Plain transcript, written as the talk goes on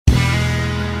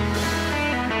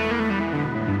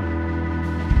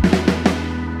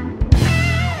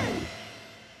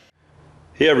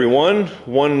Hey everyone,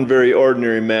 one very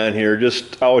ordinary man here,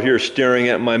 just out here staring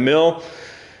at my mill.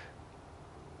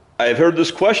 I've heard this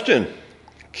question: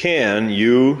 can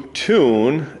you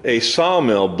tune a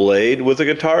sawmill blade with a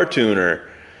guitar tuner?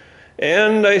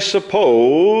 And I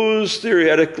suppose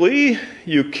theoretically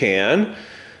you can,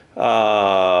 but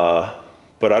I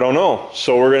don't know,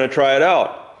 so we're going to try it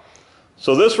out.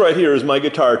 So this right here is my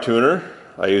guitar tuner.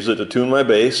 I use it to tune my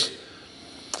bass,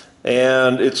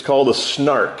 and it's called a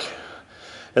Snark.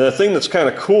 And the thing that's kind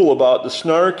of cool about the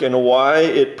Snark and why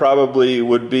it probably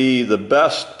would be the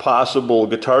best possible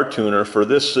guitar tuner for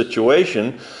this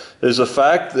situation is the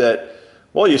fact that,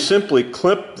 well, you simply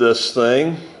clip this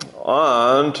thing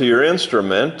on to your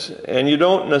instrument, and you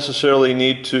don't necessarily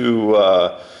need to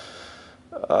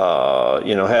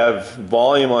have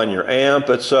volume on your amp,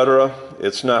 etc.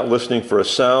 It's not listening for a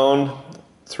sound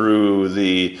through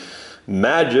the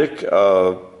magic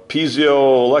of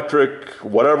piezoelectric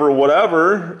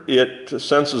whatever. It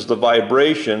senses the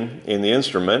vibration in the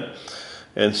instrument,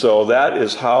 and so that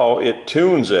is how it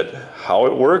tunes it. How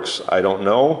it works, I don't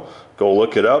know. Go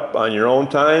look it up on your own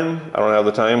time. I don't have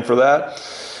the time for that.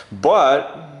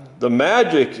 But the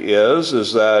magic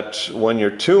is that when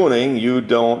you're tuning, you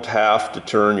don't have to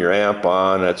turn your amp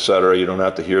on, etc. You don't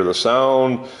have to hear the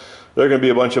sound. There's going to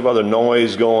be a bunch of other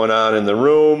noise going on in the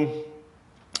room.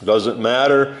 Doesn't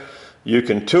matter. You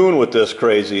can tune with this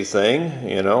crazy thing,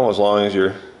 you know, as long as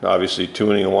you're obviously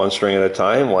tuning one string at a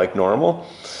time like normal.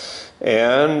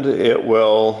 And it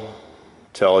will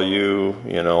tell you,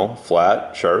 you know,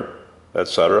 flat, sharp,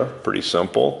 etc. Pretty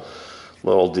simple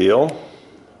little deal.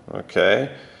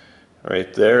 Okay,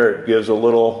 right there it gives a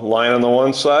little line on the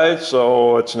one side,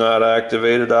 so it's not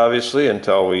activated obviously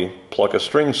until we pluck a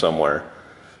string somewhere.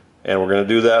 And we're going to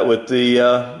do that with the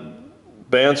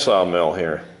bandsaw mill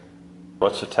here.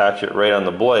 Let's attach it right on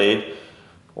the blade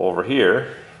over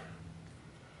here.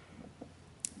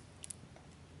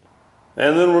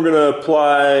 And then we're going to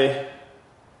apply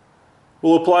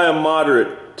a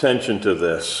moderate tension to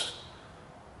this.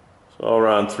 So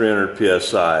around 300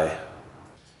 psi.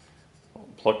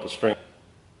 Pluck the string.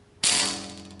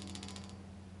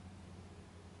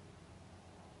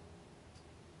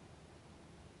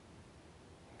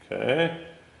 Okay,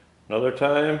 another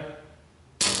time.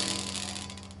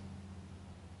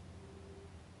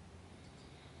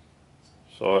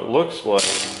 So it looks like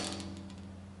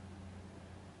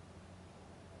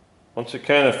once it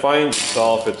kind of finds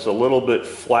itself, it's a little bit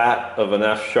flat of an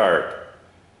F sharp.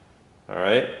 All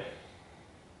right.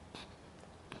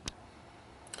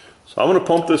 So I'm going to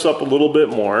pump this up a little bit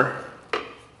more.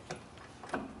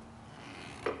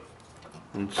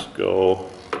 Let's go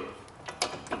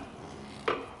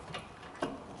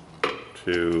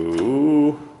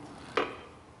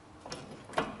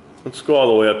all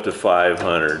the way up to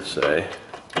 500, say.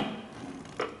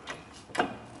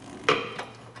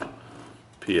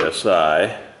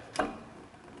 PSI.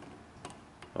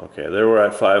 Okay, there we're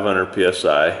at 500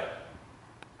 PSI.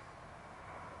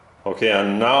 Okay,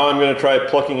 and now I'm going to try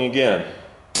plucking again.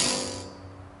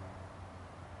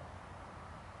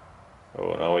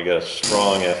 Oh, now we got a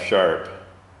strong F sharp.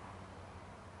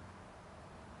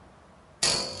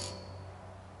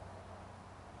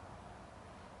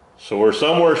 So we're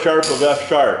somewhere sharp of F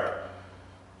sharp,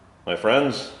 my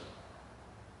friends.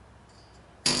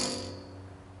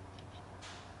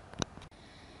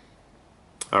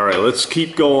 All right, let's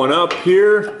keep going up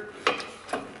here.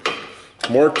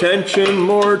 More tension,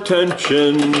 more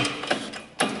tension.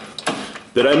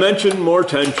 Did I mention more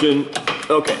tension?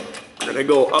 Okay, we're gonna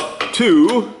go up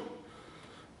to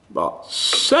about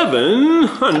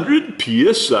 700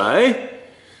 PSI.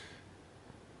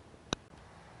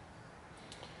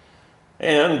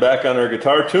 And back on our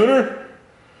guitar tuner.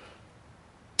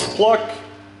 Pluck.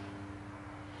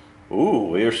 Ooh,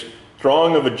 we're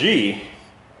strong of a G.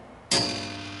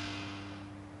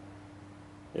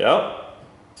 Yep.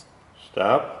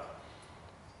 Stop.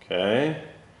 Okay.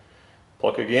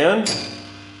 Pluck again.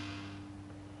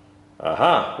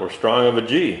 Aha, we're strong of a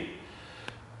G.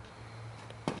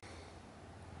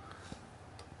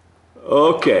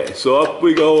 Okay, so up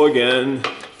we go again.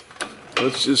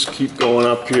 Let's just keep going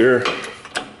up here.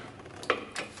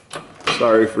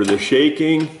 Sorry for the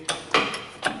shaking.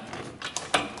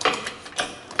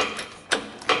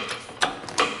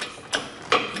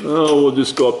 Oh, we'll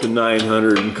just go up to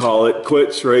 900 and call it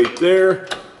quits right there.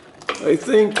 I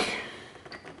think.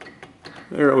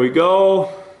 There we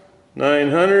go.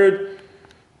 900.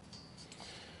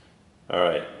 All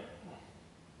right.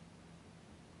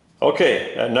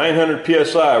 Okay, at 900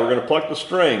 PSI, we're going to pluck the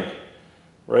string.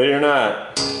 Ready or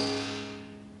not?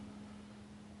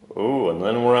 Ooh, and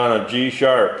then we're on a G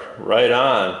sharp, right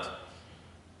on.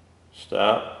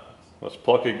 Stop. Let's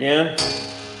pluck again.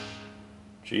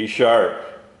 G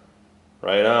sharp.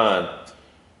 Right on.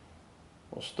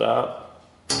 We'll stop.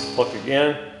 Pluck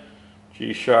again.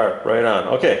 G sharp. Right on.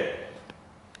 Okay.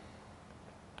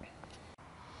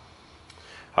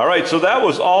 Alright, so that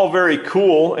was all very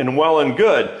cool and well and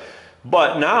good.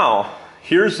 But now,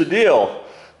 here's the deal.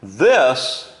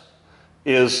 This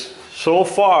is so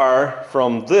far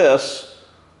from this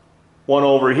one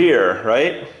over here,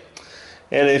 right?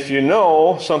 And if you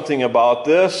know something about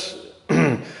this,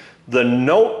 the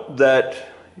note that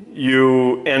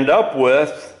you end up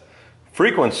with,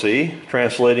 frequency,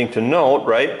 translating to note,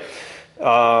 right,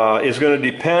 is going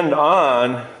to depend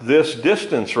on this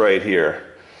distance right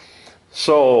here.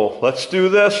 So let's do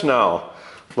this now.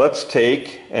 Let's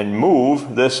take and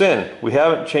move this in. We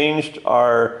haven't changed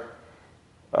our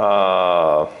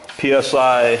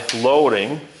PSI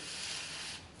loading.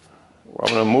 I'm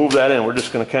going to move that in. We're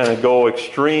just going to kind of go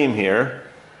extreme here.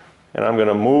 And I'm going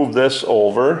to move this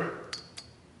over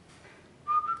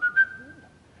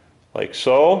like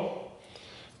so.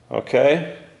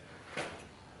 Okay.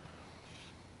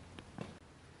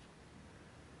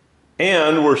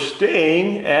 And we're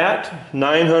staying at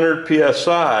 900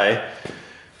 psi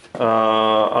on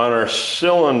our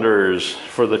cylinders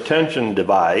for the tension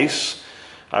device.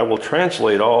 I will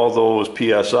translate all those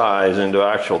psi's into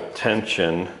actual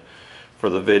tension for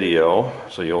the video,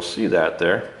 so you'll see that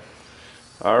there.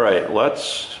 All right,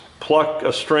 let's pluck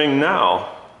a string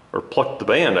now, or pluck the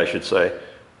band, I should say.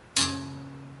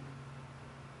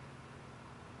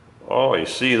 Oh, you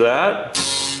see that?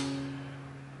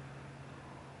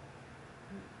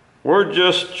 We're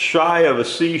just shy of a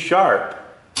C sharp.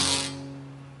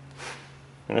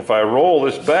 And if I roll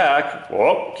this back,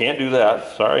 whoop, can't do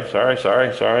that. Sorry.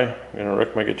 I'm gonna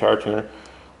wreck my guitar tuner.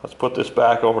 Let's put this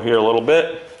back over here a little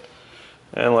bit.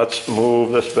 And let's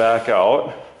move this back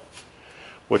out,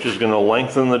 which is gonna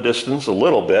lengthen the distance a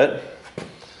little bit.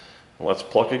 Let's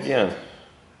pluck again.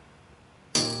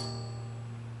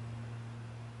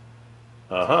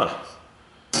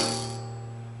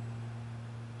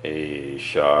 A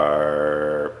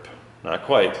sharp, not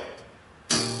quite.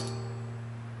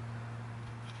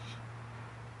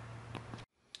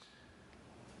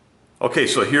 Okay,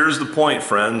 so here's the point,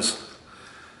 friends.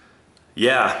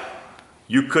 Yeah,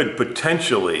 you could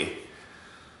potentially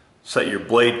set your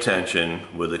blade tension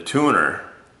with a tuner.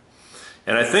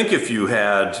 And I think if you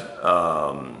had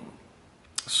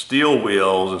steel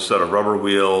wheels instead of rubber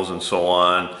wheels and so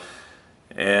on,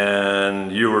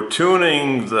 and you were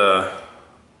tuning the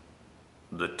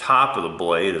top of the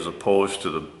blade as opposed to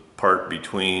the part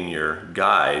between your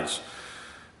guides,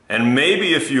 and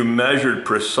maybe if you measured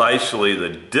precisely the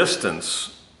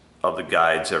distance of the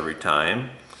guides every time,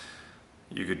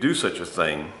 you could do such a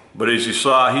thing. But as you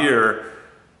saw here,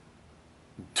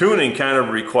 tuning kind of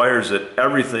requires that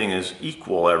everything is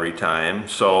equal every time.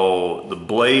 So the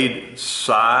blade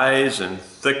size and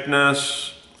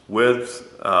thickness,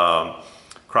 width,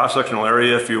 cross-sectional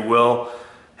area, if you will,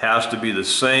 has to be the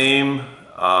same.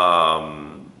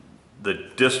 The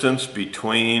distance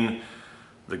between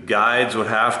the guides would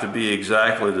have to be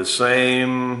exactly the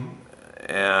same,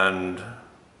 and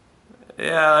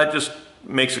yeah, it just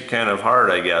makes it kind of hard,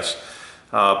 I guess.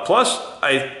 Plus,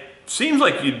 seems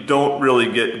like you don't really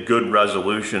get good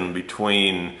resolution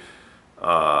between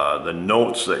the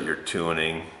notes that you're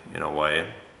tuning, in a way.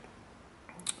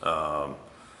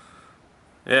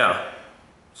 Yeah.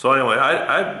 So anyway,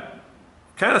 I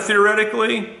kind of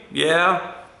theoretically,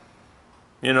 yeah,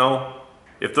 you know,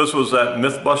 if this was that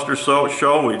Mythbuster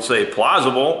show, we'd say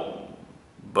plausible,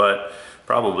 but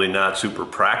probably not super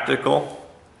practical.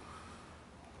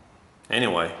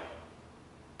 Anyway,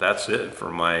 that's it for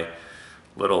my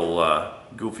little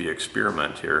goofy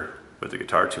experiment here with the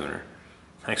guitar tuner.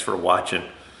 Thanks for watching.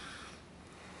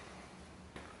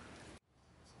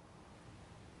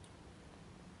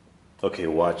 Okay,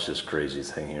 watch this crazy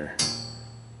thing here.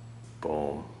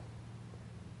 Boom.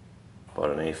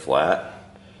 About an A flat.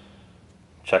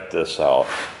 Check this out.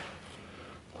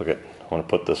 Look at, I want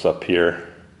to put this up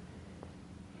here.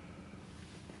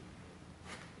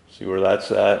 See where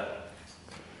that's at?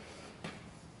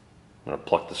 I'm going to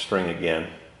pluck the string again.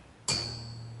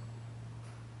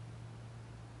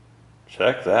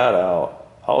 Check that out.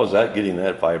 How is that getting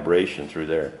that vibration through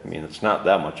there? I mean, it's not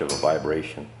that much of a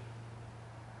vibration.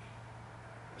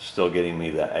 It's still getting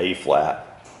me the A flat.